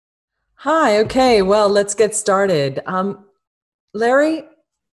Hi, okay, well, let's get started. Larry,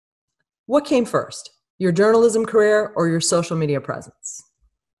 what came first, your journalism career or your social media presence?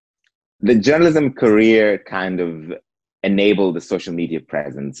 The journalism career kind of enabled the social media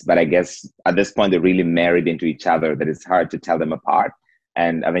presence, but I guess at this point they really married into each other that it's hard to tell them apart.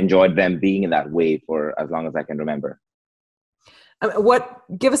 And I've enjoyed them being in that way for as long as I can remember.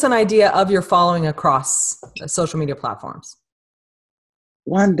 Give us an idea of your following across social media platforms.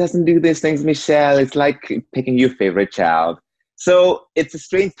 One doesn't do these things, Michelle. It's like picking your favorite child. So it's a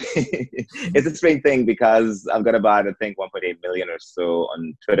strange thing. It's a strange thing because I've got about, I think, 1.8 million or so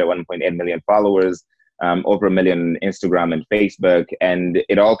on Twitter, 1.8 million followers, over a million on Instagram and Facebook. And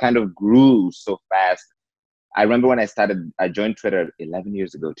it all kind of grew so fast. I remember when I joined Twitter 11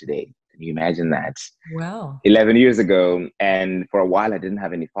 years ago today. Can you imagine that? Wow. 11 years ago. And for a while, I didn't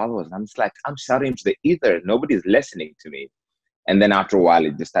have any followers. And I'm just like, I'm shouting into the ether. Nobody's listening to me. And then after a while,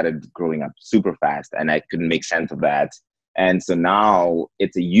 it just started growing up super fast and I couldn't make sense of that. And so now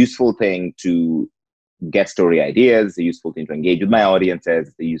it's a useful thing to get story ideas, a useful thing to engage with my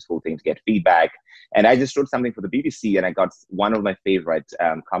audiences, a useful thing to get feedback. And I just wrote something for the BBC and I got one of my favorite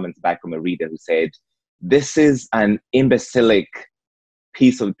comments back from a reader who said, this is an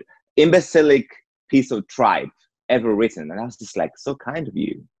piece of imbecilic piece of tripe ever written. And I was just like, so kind of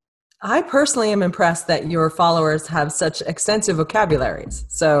you. I personally am impressed that your followers have such extensive vocabularies.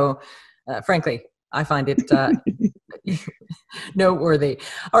 So, frankly, I find it noteworthy.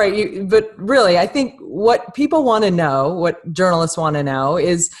 All right, but really, I think what people want to know, what journalists want to know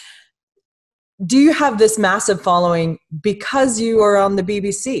is, do you have this massive following because you are on the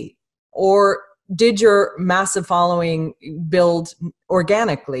BBC? Or did your massive following build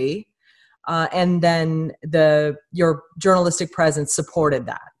organically and then your journalistic presence supported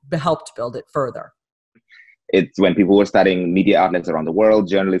that, helped build it further? It's when people were starting media outlets around the world,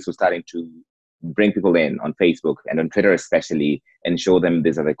 journalists were starting to bring people in on Facebook and on Twitter especially and show them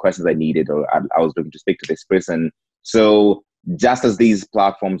these are the questions I needed or I was looking to speak to this person. So just as these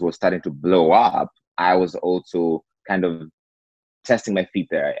platforms were starting to blow up, I was also kind of testing my feet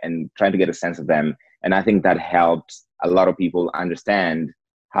there and trying to get a sense of them. And I think that helped a lot of people understand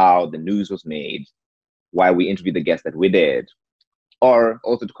how the news was made, why we interviewed the guests that we did, or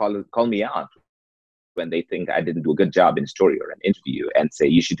also to call me out when they think I didn't do a good job in a story or an interview and say,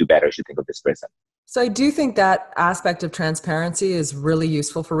 you should do better, you should think of this person. So I do think that aspect of transparency is really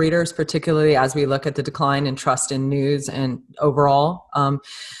useful for readers, particularly as we look at the decline in trust in news and overall.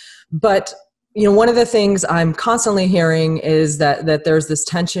 But one of the things I'm constantly hearing is that there's this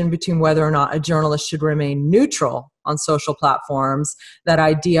tension between whether or not a journalist should remain neutral on social platforms, that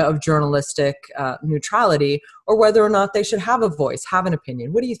idea of journalistic neutrality, or whether or not they should have a voice, have an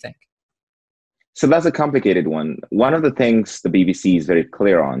opinion. What do you think? So that's a complicated one. One of the things the BBC is very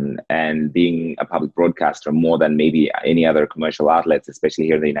clear on, and being a public broadcaster more than maybe any other commercial outlets, especially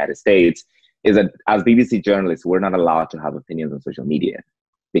here in the United States, is that as BBC journalists, we're not allowed to have opinions on social media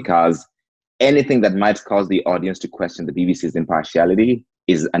because anything that might cause the audience to question the BBC's impartiality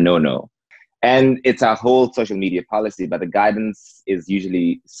is a no-no. And it's a whole social media policy, but the guidance is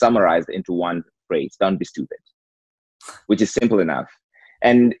usually summarized into one phrase: don't be stupid, which is simple enough.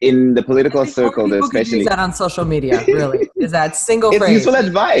 And in the political circle, People could especially, use that on social media, really, is that single it's phrase. useful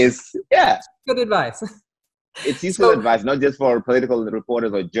advice. Yeah. Good advice. It's useful advice, not just for political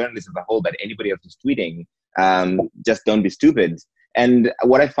reporters or journalists as a whole, but anybody else who's tweeting. Just don't be stupid. And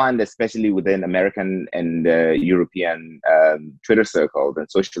what I find, especially within American and European Twitter circles and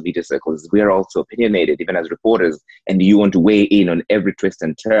social media circles, we are also opinionated, even as reporters, and you want to weigh in on every twist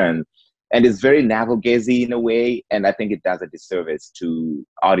and turn. And it's very navel-gazing in a way, and I think it does a disservice to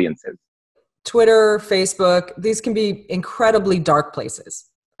audiences. Twitter, Facebook, these can be incredibly dark places.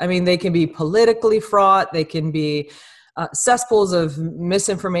 I mean, they can be politically fraught. They can be cesspools of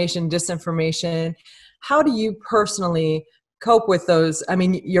misinformation, disinformation. How do you personally cope with those? I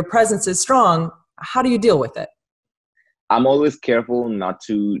mean, your presence is strong. How do you deal with it? I'm always careful not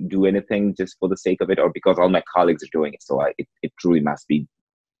to do anything just for the sake of it or because all my colleagues are doing it. So it truly must be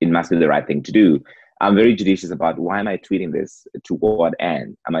the right thing to do. I'm very judicious about why am I tweeting this, to what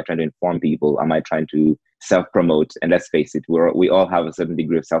end? Am I trying to inform people? Am I trying to self-promote? And let's face it, we all have a certain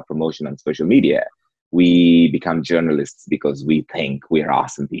degree of self-promotion on social media. We become journalists because we think we are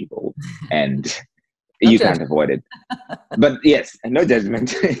awesome people and you can't avoid it. But yes, no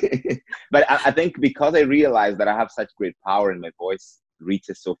judgment. But I think because I realize that I have such great power and my voice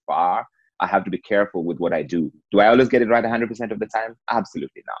reaches so far, I have to be careful with what I do. Do I always get it right 100% of the time?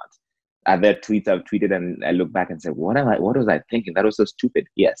 Absolutely not. There are tweets I've tweeted and I look back and say, what was I thinking? That was so stupid.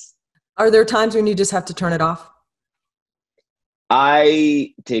 Yes. Are there times when you just have to turn it off?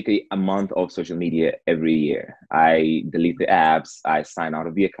 I take a month of social media every year. I delete the apps, I sign out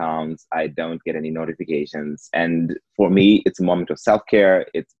of the accounts, I don't get any notifications. And for me, it's a moment of self-care.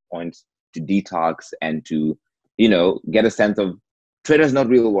 It's a point to detox and to, get a sense of Twitter is not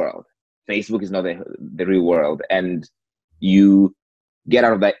real world. Facebook is not the real world. And you get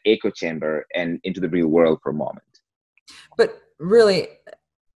out of that echo chamber and into the real world for a moment. But really,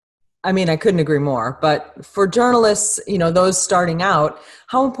 I mean, I couldn't agree more. But for journalists, those starting out,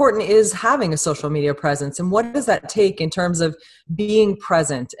 how important is having a social media presence? And what does that take in terms of being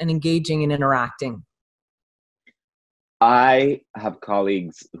present and engaging and interacting? I have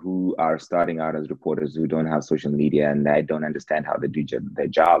colleagues who are starting out as reporters who don't have social media, and I don't understand how they do their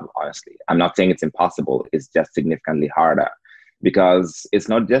job, honestly. I'm not saying it's impossible, it's just significantly harder because it's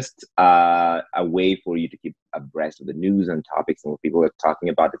not just a way for you to keep abreast of the news and topics and what people are talking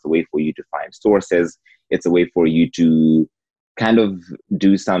about. It's a way for you to find sources. It's a way for you to kind of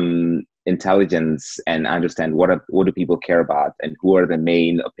do some intelligence and understand what do people care about and who are the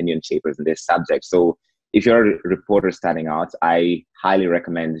main opinion shapers in this subject. So if you're a reporter starting out, I highly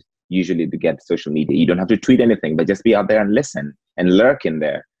recommend usually to get social media. You don't have to tweet anything, but just be out there and listen and lurk in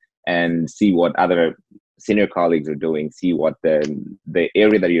there and see what other senior colleagues are doing, see what the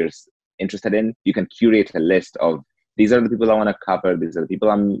area that you're interested in. You can curate a list of these are the people I want to cover, these are the people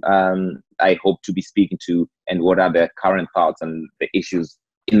I hope to be speaking to, and what are the current thoughts and the issues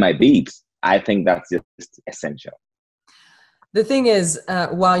in my beats. I think that's just essential. The thing is,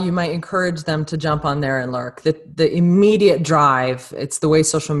 while you might encourage them to jump on there and lurk, the immediate drive, it's the way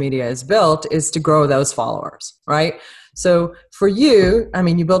social media is built, is to grow those followers, right? So for you, I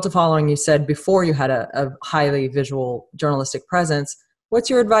mean, you built a following, you said, before you had a highly visual journalistic presence. What's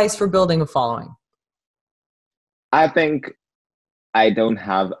your advice for building a following? I think I don't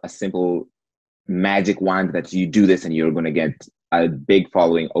have a simple magic wand that you do this and you're going to get a big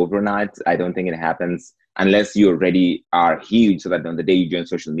following overnight. I don't think it happens unless you already are huge, so that on the day you join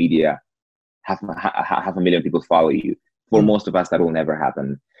social media, half a million people follow you. For most of us, that will never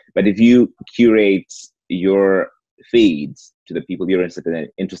happen. But if you curate your feeds to the people you're interested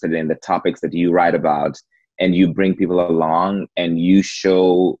in, the topics that you write about, and you bring people along and you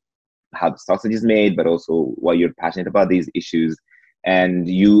show how the sausage is made, but also why you're passionate about these issues, and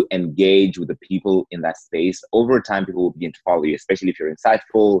you engage with the people in that space, over time, people will begin to follow you, especially if you're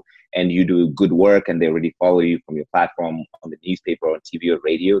insightful and you do good work and they already follow you from your platform on the newspaper or on TV or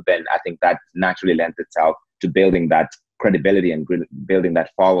radio. Then I think that naturally lends itself to building that credibility and building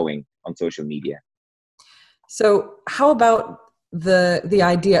that following on social media. So how about the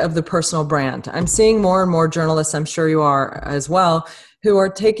idea of the personal brand? I'm seeing more and more journalists, I'm sure you are as well, who are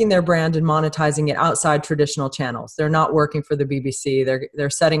taking their brand and monetizing it outside traditional channels. They're not working for the BBC. They're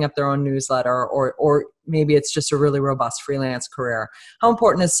setting up their own newsletter, or maybe it's just a really robust freelance career. How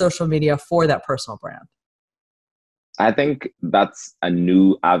important is social media for that personal brand? I think that's a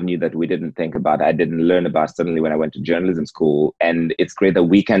new avenue that we didn't think about. I didn't learn about suddenly when I went to journalism school. And it's great that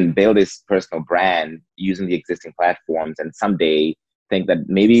we can build this personal brand using the existing platforms, and someday think that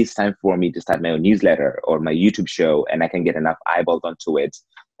maybe it's time for me to start my own newsletter or my YouTube show, and I can get enough eyeballs onto it.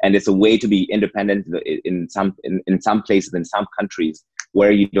 And it's a way to be independent in some places, in some countries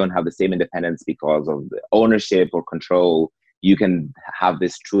where you don't have the same independence because of the ownership or control. You can have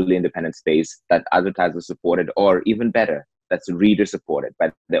this truly independent space that advertisers supported, or even better, that's reader supported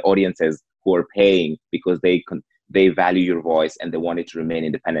by the audiences who are paying because they value your voice and they want it to remain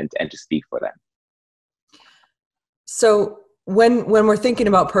independent and to speak for them. So when we're thinking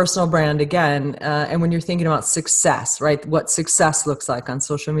about personal brand again, and when you're thinking about success, right? What success looks like on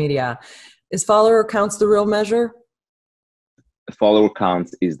social media, is follower counts the real measure? Follower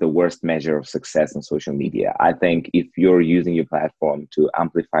counts is the worst measure of success on social media. I think if you're using your platform to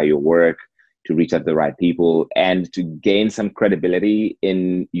amplify your work, to reach out to the right people, and to gain some credibility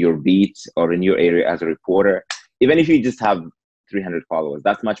in your beat or in your area as a reporter, even if you just have 300 followers,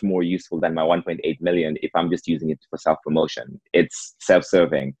 that's much more useful than my 1.8 million if I'm just using it for self-promotion. It's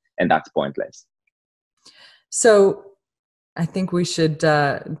self-serving, and that's pointless. So I think we should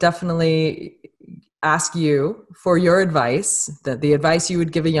definitely ask you for your advice, the advice you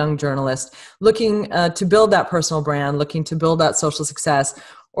would give a young journalist looking to build that personal brand, looking to build that social success,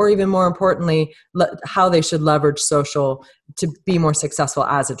 or even more importantly, how they should leverage social to be more successful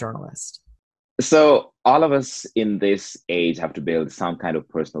as a journalist. So all of us in this age have to build some kind of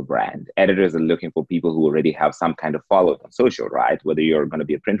personal brand. Editors are looking for people who already have some kind of following on social, right? Whether you're going to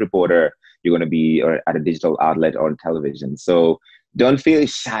be a print reporter, you're going to be at a digital outlet or on television. So don't feel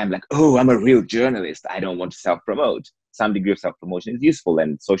shy. I'm like, oh, I'm a real journalist, I don't want to self-promote. Some degree of self-promotion is useful,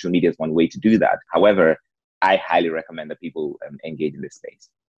 and social media is one way to do that. However, I highly recommend that people engage in this space.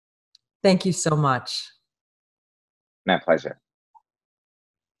 Thank you so much. My pleasure.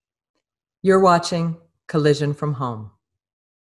 You're watching Collision from Home.